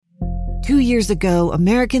2 years ago,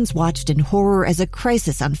 Americans watched in horror as a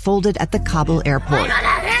crisis unfolded at the Kabul airport.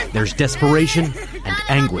 There's desperation and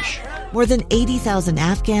anguish. More than 80,000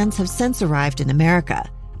 Afghans have since arrived in America,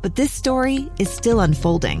 but this story is still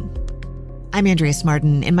unfolding. I'm Andrea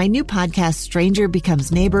Martin. In my new podcast, Stranger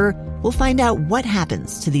Becomes Neighbor, we'll find out what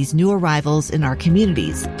happens to these new arrivals in our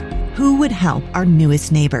communities. Who would help our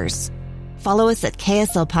newest neighbors? Follow us at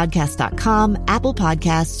kslpodcast.com, Apple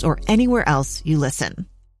Podcasts, or anywhere else you listen.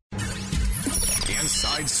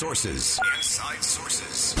 Inside Sources. Inside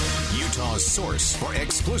Sources. Utah's source for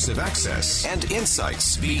exclusive access and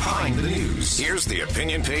insights behind the news. Here's the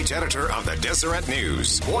opinion page editor of the Deseret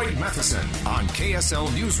News, Boyd Matheson, on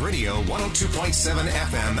KSL News Radio 102.7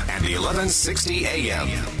 FM and 1160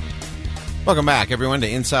 AM. Welcome back, everyone, to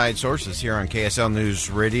Inside Sources here on KSL News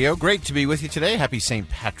Radio. Great to be with you today. Happy St.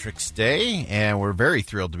 Patrick's Day. And we're very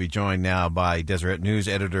thrilled to be joined now by Deseret News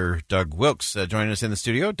editor Doug Wilkes joining us in the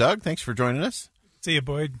studio. Doug, thanks for joining us. See you,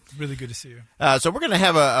 Boyd. Really good to see you. So we're going to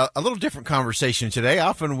have a little different conversation today.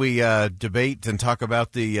 Often we debate and talk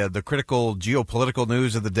about the critical geopolitical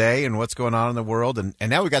news of the day and what's going on in the world. And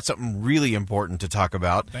now we've got something really important to talk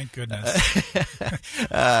about. Thank goodness.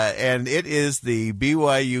 And it is the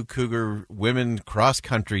BYU Cougar women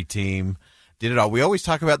cross-country team. Did it all. We always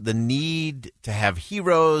talk about the need to have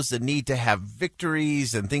heroes, the need to have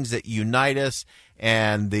victories and things that unite us.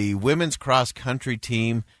 And the women's cross-country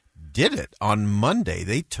team did it on Monday.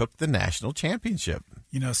 They took the national championship.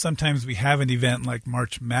 You know, sometimes we have an event like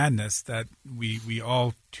March Madness that we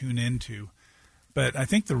all tune into. But I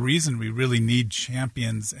think the reason we really need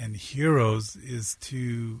champions and heroes is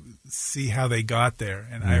to see how they got there.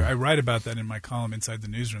 And I write about that in my column Inside the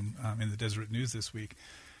Newsroom in the Deseret News this week.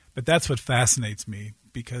 But that's what fascinates me,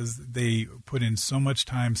 because they put in so much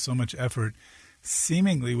time, so much effort,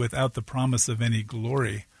 seemingly without the promise of any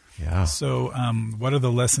glory. Yeah. So what are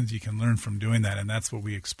the lessons you can learn from doing that? And that's what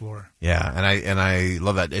we explore. Yeah, and I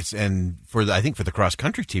love that. I think for the cross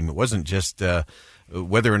country team, it wasn't just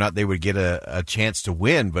whether or not they would get a chance to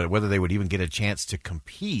win, but whether they would even get a chance to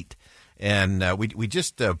compete. And we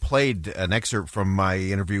just played an excerpt from my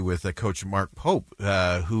interview with Coach Mark Pope,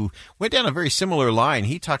 who went down a very similar line.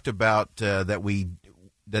 He talked about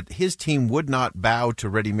that his team would not bow to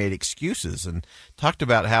ready-made excuses, and talked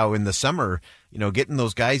about how in the summer, getting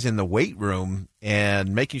those guys in the weight room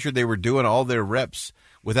and making sure they were doing all their reps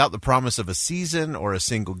without the promise of a season or a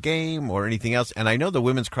single game or anything else. And I know the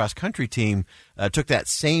women's cross-country team took that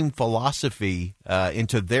same philosophy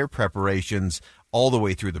into their preparations all the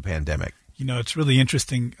way through the pandemic. It's really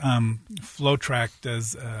interesting. FlowTrack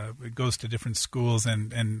it goes to different schools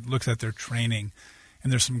and looks at their training.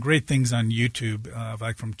 And there's some great things on YouTube,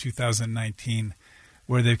 like from 2019,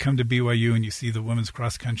 where they've come to BYU and you see the women's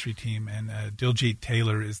cross-country team, and Diljit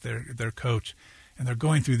Taylor is their coach. And they're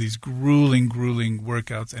going through these grueling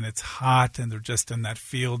workouts, and it's hot, and they're just in that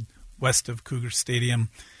field west of Cougar Stadium.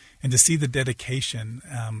 And to see the dedication,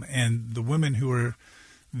 and the women who are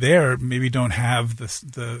there maybe don't have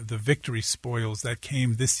the victory spoils that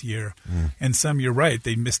came this year. And some, you're right,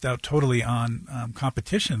 they missed out totally on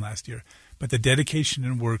competition last year. But the dedication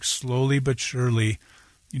and work, slowly but surely,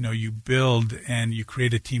 you build and you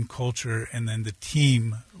create a team culture, and then the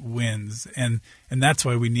team wins. And that's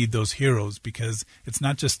why we need those heroes, because it's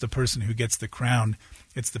not just the person who gets the crown,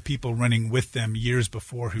 it's the people running with them years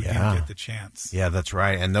before who didn't get the chance. Yeah, that's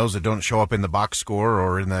right. And those that don't show up in the box score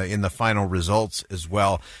or in the final results as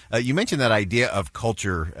well. You mentioned that idea of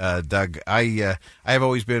culture, Doug. I have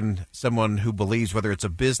always been someone who believes, whether it's a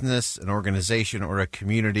business, an organization, or a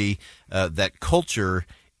community, that culture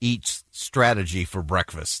eats strategy for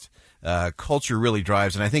breakfast. Culture really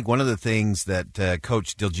drives. And I think one of the things that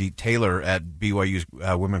Coach Diljit Taylor at BYU's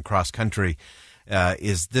Women Cross Country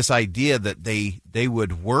is this idea that they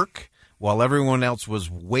would work while everyone else was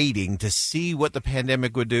waiting to see what the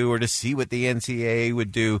pandemic would do or to see what the NCAA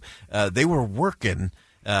would do. They were working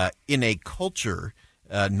in a culture,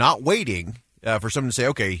 not waiting for someone to say,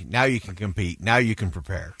 okay, now you can compete, now you can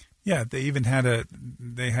prepare. Yeah, they even had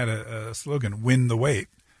a slogan, win the wait.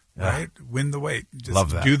 Right? Win the weight. Just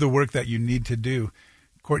love that. Do the work that you need to do.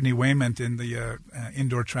 Courtney Wayment in the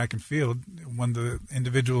indoor track and field won the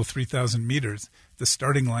individual 3,000 meters. The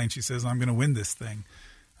starting line, she says, I'm going to win this thing.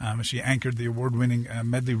 She anchored the award-winning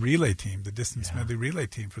medley relay team, the distance medley relay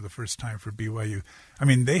team, for the first time for BYU. I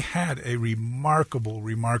mean, they had a remarkable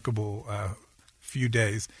few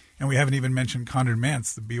days. And we haven't even mentioned Connor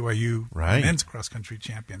Mance, the BYU men's cross-country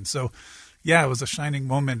champion. So, yeah, it was a shining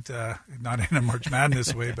moment, not in a March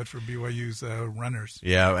Madness way, but for BYU's runners.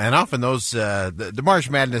 Yeah, and often those the March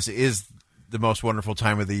Madness is the most wonderful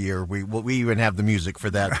time of the year. We even have the music for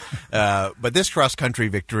that. But this cross-country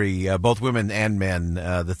victory, both women and men,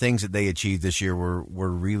 the things that they achieved this year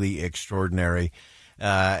were really extraordinary.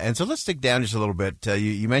 And so let's dig down just a little bit.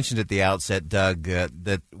 You mentioned at the outset, Doug,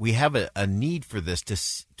 that we have a need for this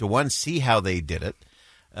to one, see how they did it,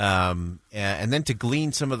 and then to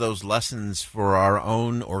glean some of those lessons for our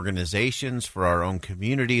own organizations, for our own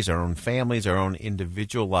communities, our own families, our own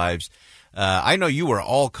individual lives. I know you were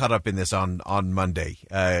all caught up in this on Monday.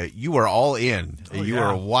 You were all in. You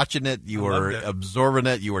were watching it. You were absorbing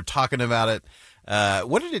it. You were talking about it.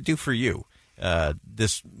 What did it do for you?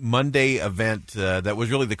 This Monday event that was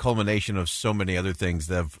really the culmination of so many other things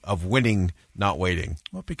of winning, not waiting.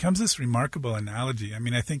 Well, it becomes this remarkable analogy. I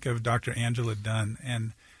mean, I think of Dr. Angela Dunn,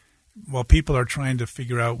 and while people are trying to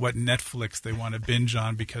figure out what Netflix they want to binge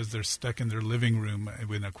on because they're stuck in their living room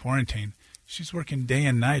in a quarantine, she's working day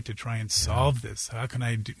and night to try and solve this.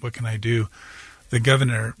 What can I do? The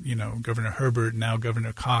governor, Governor Herbert, now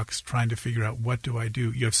Governor Cox, trying to figure out, what do I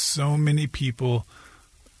do? You have so many people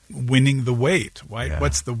winning the wait. Why? Yeah.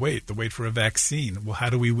 What's the wait? The wait for a vaccine. Well, how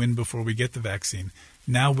do we win before we get the vaccine?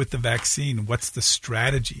 Now with the vaccine, what's the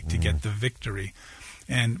strategy to get the victory?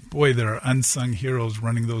 And boy, there are unsung heroes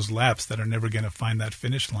running those laps that are never going to find that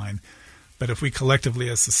finish line. But if we collectively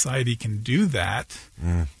as society can do that,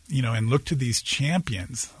 and look to these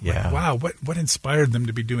champions, like, wow, what inspired them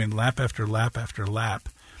to be doing lap after lap after lap,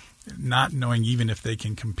 not knowing even if they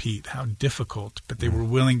can compete, how difficult, but they were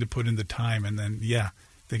willing to put in the time, and then,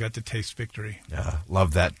 they got to taste victory.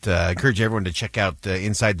 Love that. Encourage everyone to check out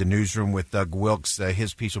Inside the Newsroom with Doug Wilks.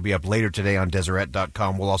 His piece will be up later today on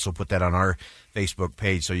Deseret.com. We'll also put that on our Facebook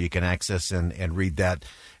page so you can access and read that.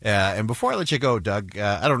 And before I let you go, Doug,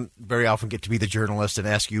 I don't very often get to be the journalist and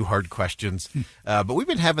ask you hard questions, but we've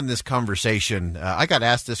been having this conversation. I got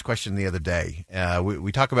asked this question the other day.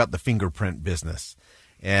 We talk about the fingerprint business,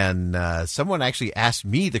 and someone actually asked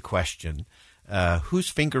me the question, whose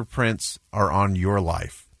fingerprints are on your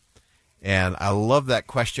life? And I love that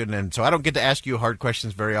question, and so I don't get to ask you hard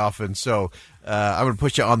questions very often, so I'm going to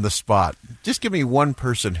put you on the spot. Just give me one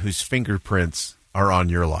person whose fingerprints are on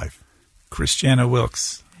your life. Christiana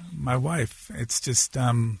Wilkes, my wife. It's just,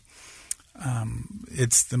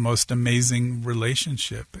 it's the most amazing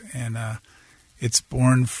relationship, and it's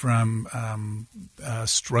born from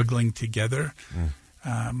struggling together.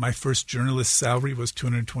 My first journalist salary was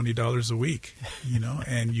 $220 a week,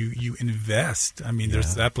 and you invest. I mean,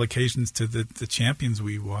 there's applications to the champions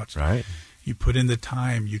we watch. Right. You put in the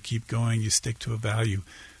time, you keep going, you stick to a value.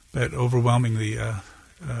 But overwhelmingly,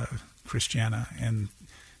 Christiana and,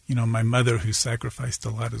 my mother, who sacrificed a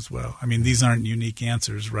lot as well. I mean, these aren't unique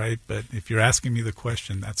answers, right? But if you're asking me the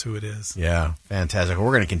question, that's who it is. Yeah, fantastic.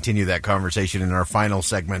 We're going to continue that conversation in our final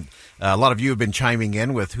segment. A lot of you have been chiming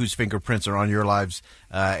in with whose fingerprints are on your lives.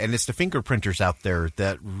 And it's the fingerprinters out there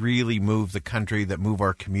that really move the country, that move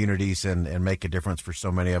our communities and make a difference for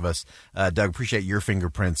so many of us. Doug, appreciate your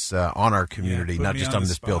fingerprints on our community, not just on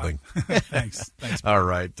this building. Thanks. All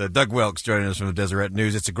right. Doug Wilks joining us from the Deseret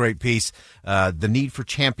News. It's a great piece. The need for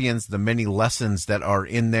champions, the many lessons that are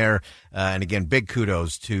in there. And again, big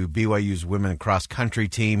kudos to BYU's women cross country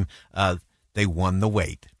team. They won the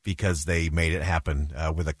wait because they made it happen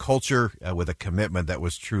with a culture, with a commitment that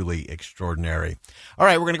was truly extraordinary. All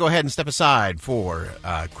right, we're going to go ahead and step aside for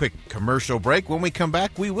a quick commercial break. When we come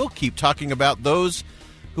back, we will keep talking about those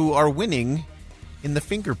who are winning in the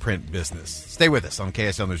fingerprint business. Stay with us on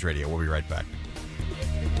KSL News Radio. We'll be right back.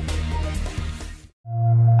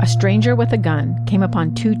 A stranger with a gun came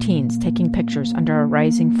upon two teens taking pictures under a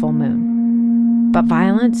rising full moon. But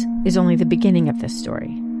violence is only the beginning of this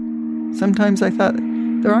story. Sometimes I thought,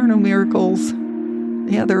 there are no miracles.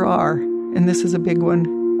 Yeah, there are, and this is a big one.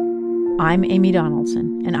 I'm Amy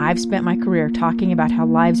Donaldson, and I've spent my career talking about how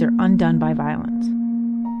lives are undone by violence.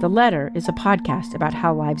 The Letter is a podcast about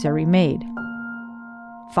how lives are remade.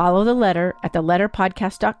 Follow The Letter at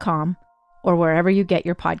theletterpodcast.com or wherever you get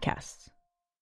your podcasts.